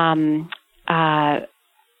 but I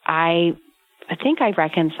think I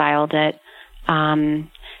reconciled it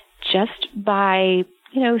just by,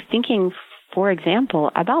 thinking, for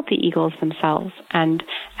example, about the eagles themselves and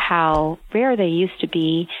how rare they used to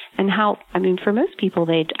be, and how, for most people,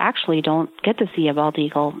 they actually don't get to see a bald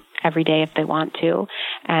eagle every day if they want to.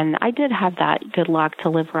 And I did have that good luck to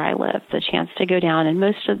live where I live, the chance to go down, and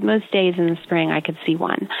most days in the spring I could see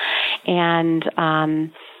one. And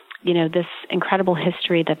this incredible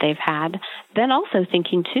history that they've had. Then also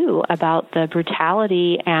thinking too about the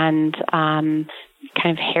brutality and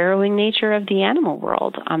kind of harrowing nature of the animal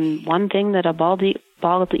world. One thing that a bald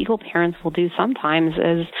eagle parents will do sometimes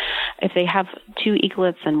is, if they have two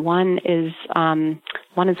eaglets and one is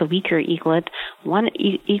a weaker eaglet, one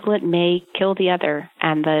eaglet may kill the other,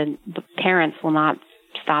 and the parents will not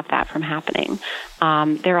stop that from happening.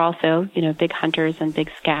 They're also, big hunters and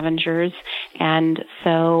big scavengers, and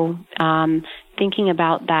so thinking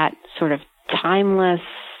about that sort of timeless,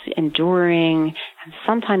 enduring, and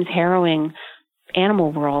sometimes harrowing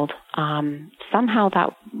animal world, somehow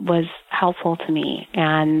that was helpful to me.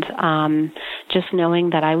 And just knowing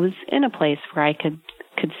that I was in a place where I could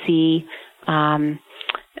see,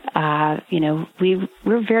 we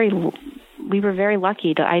were very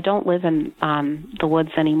lucky. I don't live in the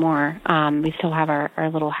woods anymore. We still have our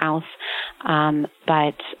little house,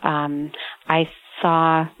 but I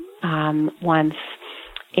saw once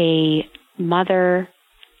a mother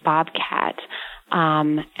bobcat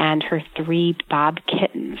and her 3 bob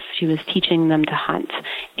kittens. she was teaching them to hunt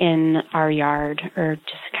in our yard or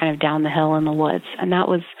just kind of down the hill in the woods. And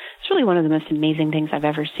it's really one of the most amazing things I've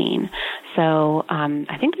ever seen. So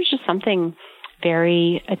I think there's just something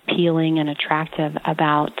very appealing and attractive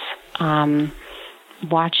about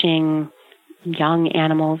watching young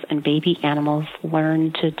animals and baby animals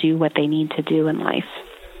learn to do what they need to do in life.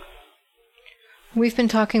 We've been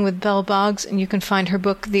talking with Belle Boggs, and you can find her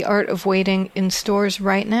book, The Art of Waiting, in stores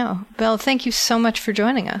right now. Belle, thank you so much for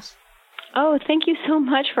joining us. Oh, thank you so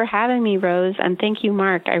much for having me, Rose, and thank you,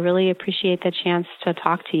 Mark. I really appreciate the chance to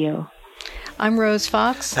talk to you. I'm Rose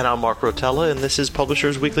Fox. And I'm Mark Rotella, and this is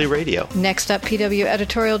Publishers Weekly Radio. Next up, PW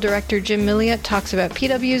editorial director Jim Milliot talks about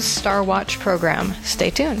PW's Star Watch program. Stay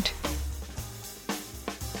tuned.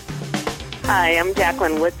 Hi, I'm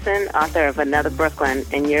Jacqueline Woodson, author of Another Brooklyn,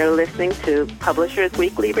 and you're listening to Publishers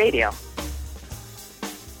Weekly Radio.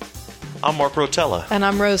 I'm Mark Rotella. And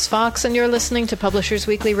I'm Rose Fox, and you're listening to Publishers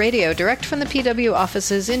Weekly Radio, direct from the PW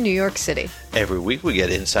offices in New York City. Every week we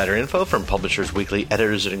get insider info from Publishers Weekly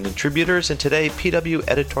editors and contributors, and today PW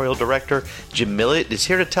editorial director Jim Milliot is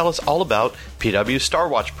here to tell us all about PW's Star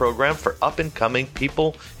Watch program for up-and-coming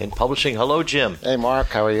people in publishing. Hello, Jim. Hey, Mark.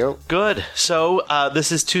 How are you? Good. So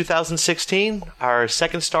this is 2016, our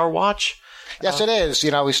second Star Watch. Yes, it is.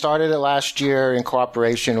 We started it last year in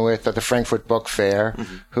cooperation with the Frankfurt Book Fair,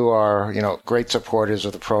 who are, great supporters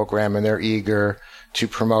of the program, and they're eager to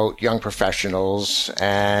promote young professionals.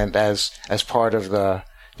 And as part of the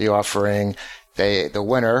offering, the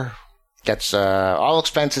winner gets all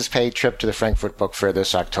expenses paid trip to the Frankfurt Book Fair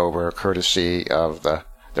this October, courtesy of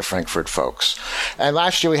the Frankfurt folks. And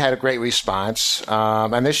last year we had a great response.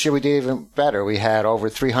 And this year we did even better. We had over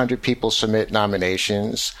 300 people submit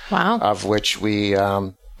nominations. Wow. Of which we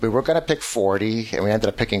were going to pick 40, and we ended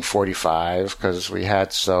up picking 45 because we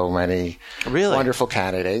had so many wonderful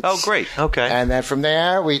candidates. Oh, great. Okay. And then from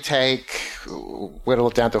there we whittle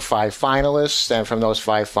it down to 5 finalists. And from those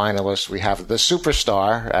 5 finalists, we have the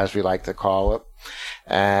superstar, as we like to call it.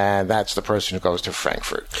 And that's the person who goes to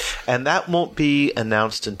Frankfurt. And that won't be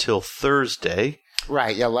announced until Thursday.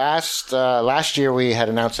 Right. Yeah. Last year we had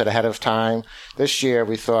announced it ahead of time. This year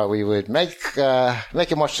we thought we would make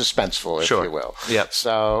it more suspenseful, if you will. Yep.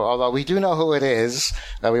 So, although we do know who it is,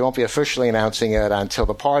 we won't be officially announcing it until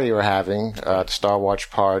the party we're having, the Star Watch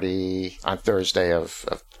party on Thursday of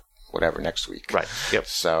whatever, next week. Right. Yep.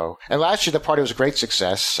 So, and last year the party was a great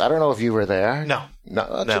success. I don't know if you were there. No.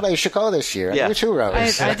 You should go this year. Yeah. You too,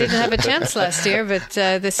 Rose. I didn't have a chance last year, but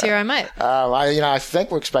this year I might. I think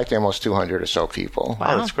we're expecting almost 200 or so people.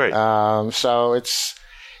 Wow, that's great. So it's,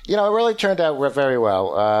 it really turned out very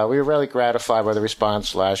well. We were really gratified by the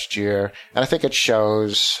response last year, and I think it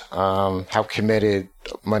shows how committed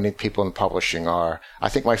many people in publishing are. I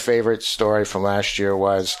think my favorite story from last year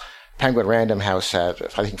was Penguin Random House had,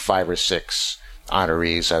 I think, 5 or 6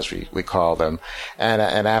 honorees, as we call them. And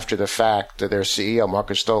after the fact, their CEO,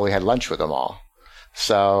 Marcus Stoley, had lunch with them all.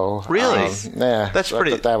 So really, yeah, that's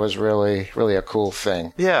pretty. That was really a cool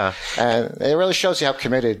thing. Yeah, and it really shows you how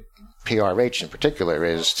committed PRH in particular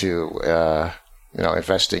is to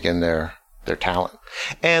investing in their talent.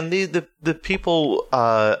 And the people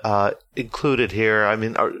included here, I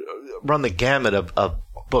mean, run the gamut of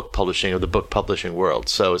book publishing, of the book publishing world.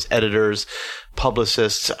 So it's editors,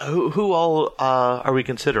 publicists. Who all are we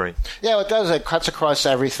considering? Yeah, it does. It cuts across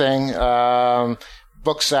everything.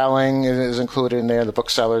 Book selling is included in there. The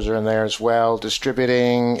booksellers are in there as well.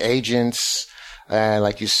 Distributing, agents, and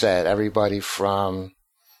like you said, everybody from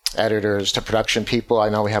editors to production people. I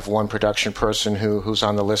know we have one production person who's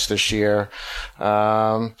on the list this year.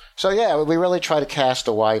 So yeah, we really try to cast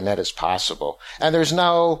a wide net as possible. And there's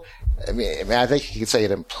no, I think you could say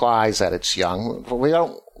it implies that it's young. But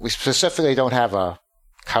we specifically don't have a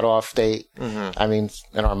cutoff date. Mm-hmm. I mean,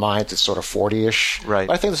 in our minds, it's sort of 40-ish. Right.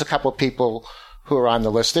 But I think there's a couple of people who are on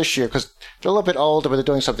the list this year because they're a little bit older, but they're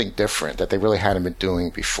doing something different that they really hadn't been doing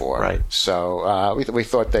before. Right. So we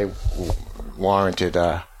thought they warranted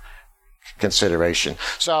consideration.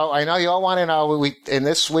 So I know you all want to know, in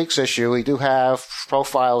this week's issue, we do have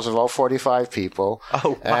profiles of all 45 people.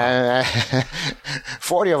 Oh, wow. And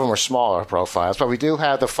 40 of them are smaller profiles, but we do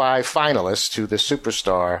have the 5 finalists who the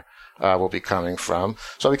superstar will be coming from.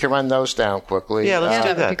 So we can run those down quickly. Yeah,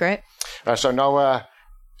 that would be great. So Noah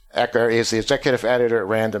Ecker is the executive editor at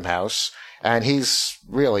Random House. And he's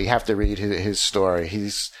really, you have to read his story.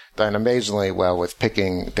 He's done amazingly well with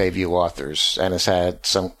picking debut authors and has had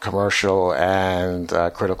some commercial and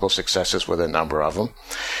critical successes with a number of them.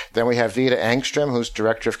 Then we have Vita Engstrom, who's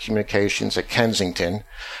Director of Communications at Kensington.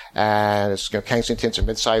 And Kensington's a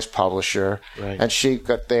mid-sized publisher. Right. And she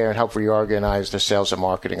got there and helped reorganize their sales and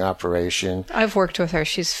marketing operation. I've worked with her.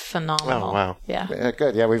 She's phenomenal. Oh, wow. Yeah.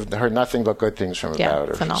 Good. Yeah, we've heard nothing but good things about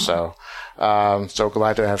her. Phenomenal. So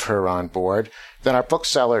glad to have her on board. Then our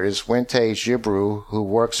bookseller is Winte Gibru, who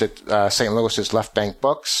works at St. Louis's Left Bank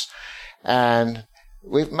Books. And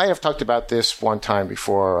we might have talked about this one time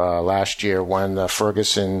before last year when the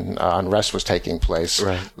Ferguson unrest was taking place.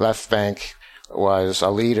 Right. Left Bank was a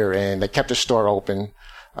leader in, they kept the store open.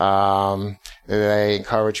 They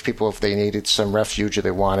encouraged people if they needed some refuge or they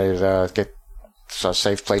wanted to get a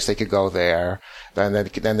safe place, they could go there. Then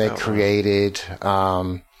they created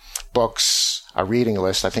books, a reading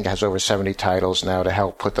list. I think it has over 70 titles now to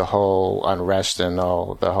help put the whole unrest and the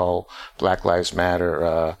whole Black Lives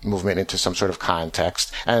Matter movement into some sort of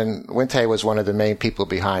context. And Winte was one of the main people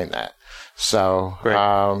behind that. So,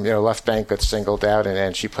 Left Bank got singled out,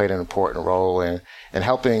 and she played an important role in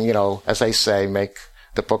helping, as they say, make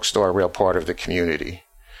the bookstore a real part of the community.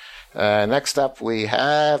 Next up, we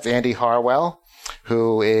have Andy Harwell,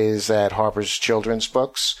 who is at Harper's Children's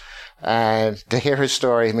Books. And to hear his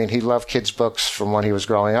story, I mean, he loved kids' books from when he was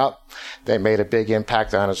growing up. They made a big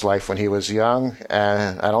impact on his life when he was young.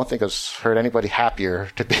 And I don't think I've heard anybody happier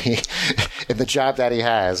to be in the job that he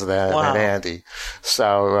has than Andy.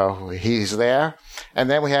 So he's there. And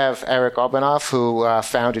then we have Eric Obanoff, who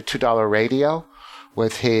founded $2 Radio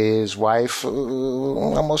with his wife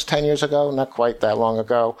almost 10 years ago, not quite that long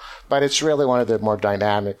ago. But it's really one of the more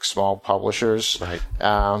dynamic small publishers. Right.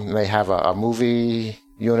 They have a movie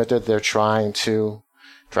unit that they're trying to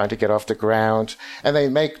get off the ground, and they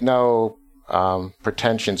make no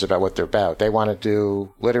pretensions about what they're about. They want to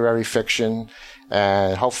do literary fiction,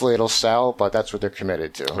 and hopefully it'll sell, but that's what they're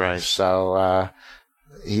committed to. Right. So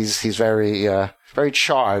he's very very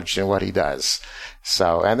charged in what he does.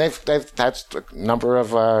 So, and they've had a number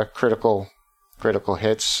of critical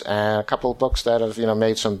hits and a couple of books that have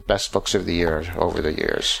made some best books of the year over the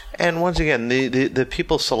years. And once again, the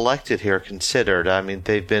people selected here considered. I mean,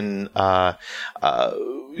 they've been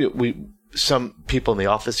some people in the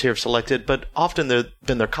office here have selected, but often they've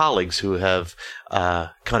been their colleagues who have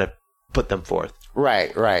kind of put them forth.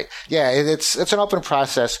 Right. Yeah, it's an open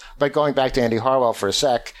process. But going back to Andy Harwell for a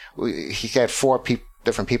sec, he had 4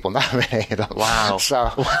 different people nominated him. Wow.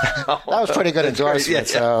 So that was pretty good endorsement.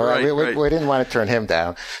 We didn't want to turn him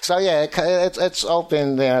down. So yeah, it's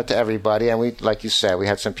open to everybody. And we, like you said, we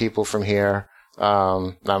had some people from here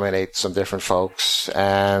nominate some different folks,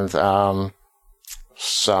 and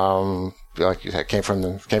some, like you said, came from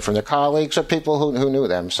their colleagues or people who knew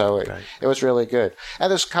them. So it was really good. And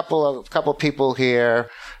there's a couple people here,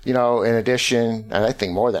 in addition, and I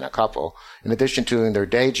think more than a couple, in addition to their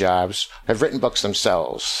day jobs, have written books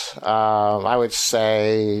themselves. I would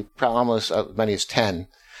say probably almost as many as 10.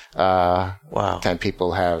 10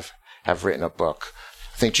 people have written a book.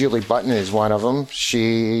 I think Julie Button is one of them.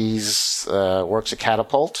 She's works at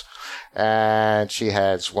Catapult, and she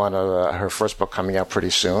has her first book coming out pretty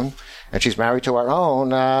soon. And she's married to our own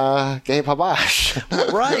Gabe Habash.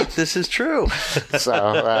 Right, this is true. So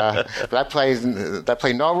that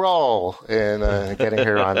played no role in getting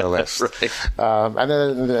her on the list. Right. And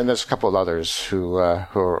then there's a couple of others who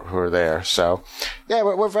are there. So yeah,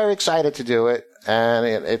 we're very excited to do it, and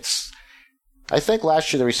I think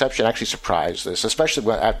last year the reception actually surprised us, especially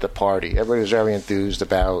at the party. Everybody was very enthused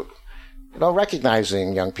about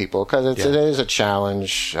recognizing young people, because it is a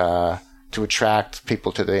challenge to attract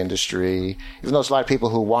people to the industry. Even though there's a lot of people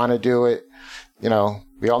who want to do it,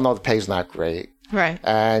 we all know the pay's not great. Right.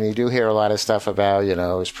 And you do hear a lot of stuff about,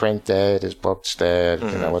 is print dead, is books dead,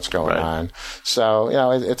 what's going on. So,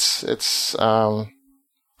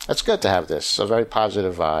 it's good to have this, a very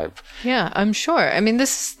positive vibe. Yeah, I'm sure. I mean,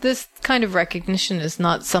 this kind of recognition is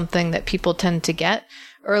not something that people tend to get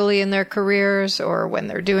early in their careers or when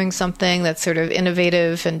they're doing something that's sort of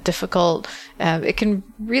innovative and difficult. It can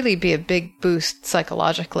really be a big boost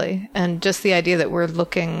psychologically. And just the idea that we're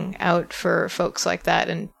looking out for folks like that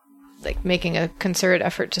and like making a concerted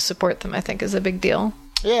effort to support them, I think is a big deal.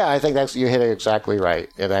 Yeah, I think you hit it exactly right.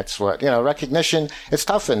 Yeah, that's what, recognition, it's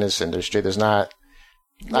tough in this industry. There's not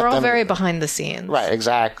We're all very behind the scenes. Right,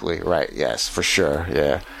 exactly. Right, yes, for sure,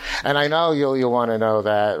 yeah. And I know you'll want to know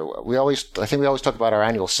that I think we always talk about our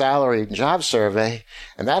annual salary and job survey,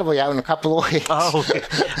 and that'll be out in a couple of weeks. Oh, okay.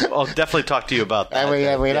 I'll definitely talk to you about that.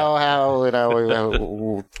 And we know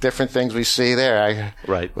how, different things we see there.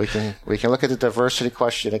 Right. We can look at the diversity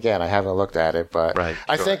question again. I haven't looked at it, but right,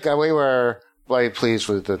 I think we were very pleased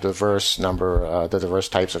with the diverse number, the diverse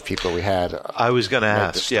types of people we had. I was going to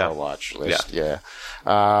ask, the Star Watch list,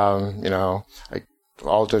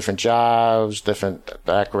 all different jobs, different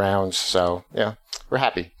backgrounds. So, yeah, we're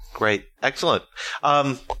happy. Great. Excellent.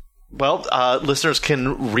 Listeners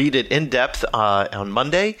can read it in depth on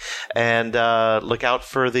Monday, and look out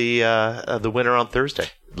for the winner on Thursday.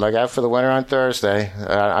 Look out for the winner on Thursday.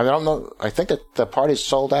 I don't know. I think that the party's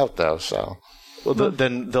sold out, though, so... Well,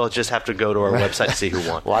 then they'll just have to go to our website to see who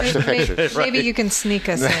won. Watch the pictures. Maybe you can sneak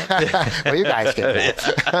us in. Well, you guys can.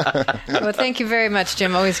 Well, thank you very much,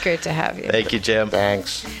 Jim. Always great to have you. Thank you, Jim.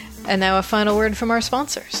 Thanks. And now a final word from our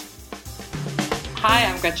sponsors. Hi,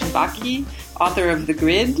 I'm Gretchen Baki, author of The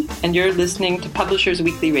Grid, and you're listening to Publishers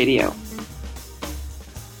Weekly Radio.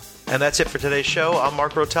 And that's it for today's show. I'm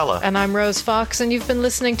Mark Rotella. And I'm Rose Fox, and you've been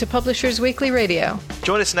listening to Publishers Weekly Radio.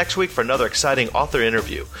 Join us next week for another exciting author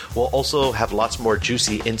interview. We'll also have lots more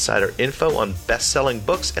juicy insider info on best-selling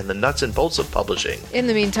books and the nuts and bolts of publishing. In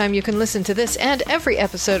the meantime, you can listen to this and every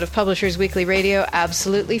episode of Publishers Weekly Radio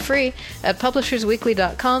absolutely free at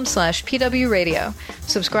publishersweekly.com/pwradio.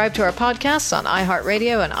 Subscribe to our podcasts on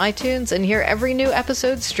iHeartRadio and iTunes, and hear every new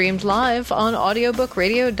episode streamed live on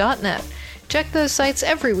audiobookradio.net. Check those sites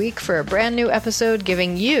every week for a brand new episode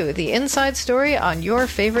giving you the inside story on your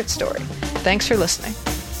favorite story. Thanks for listening.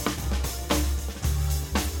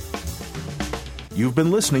 You've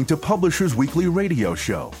been listening to Publishers Weekly Radio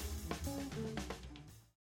Show.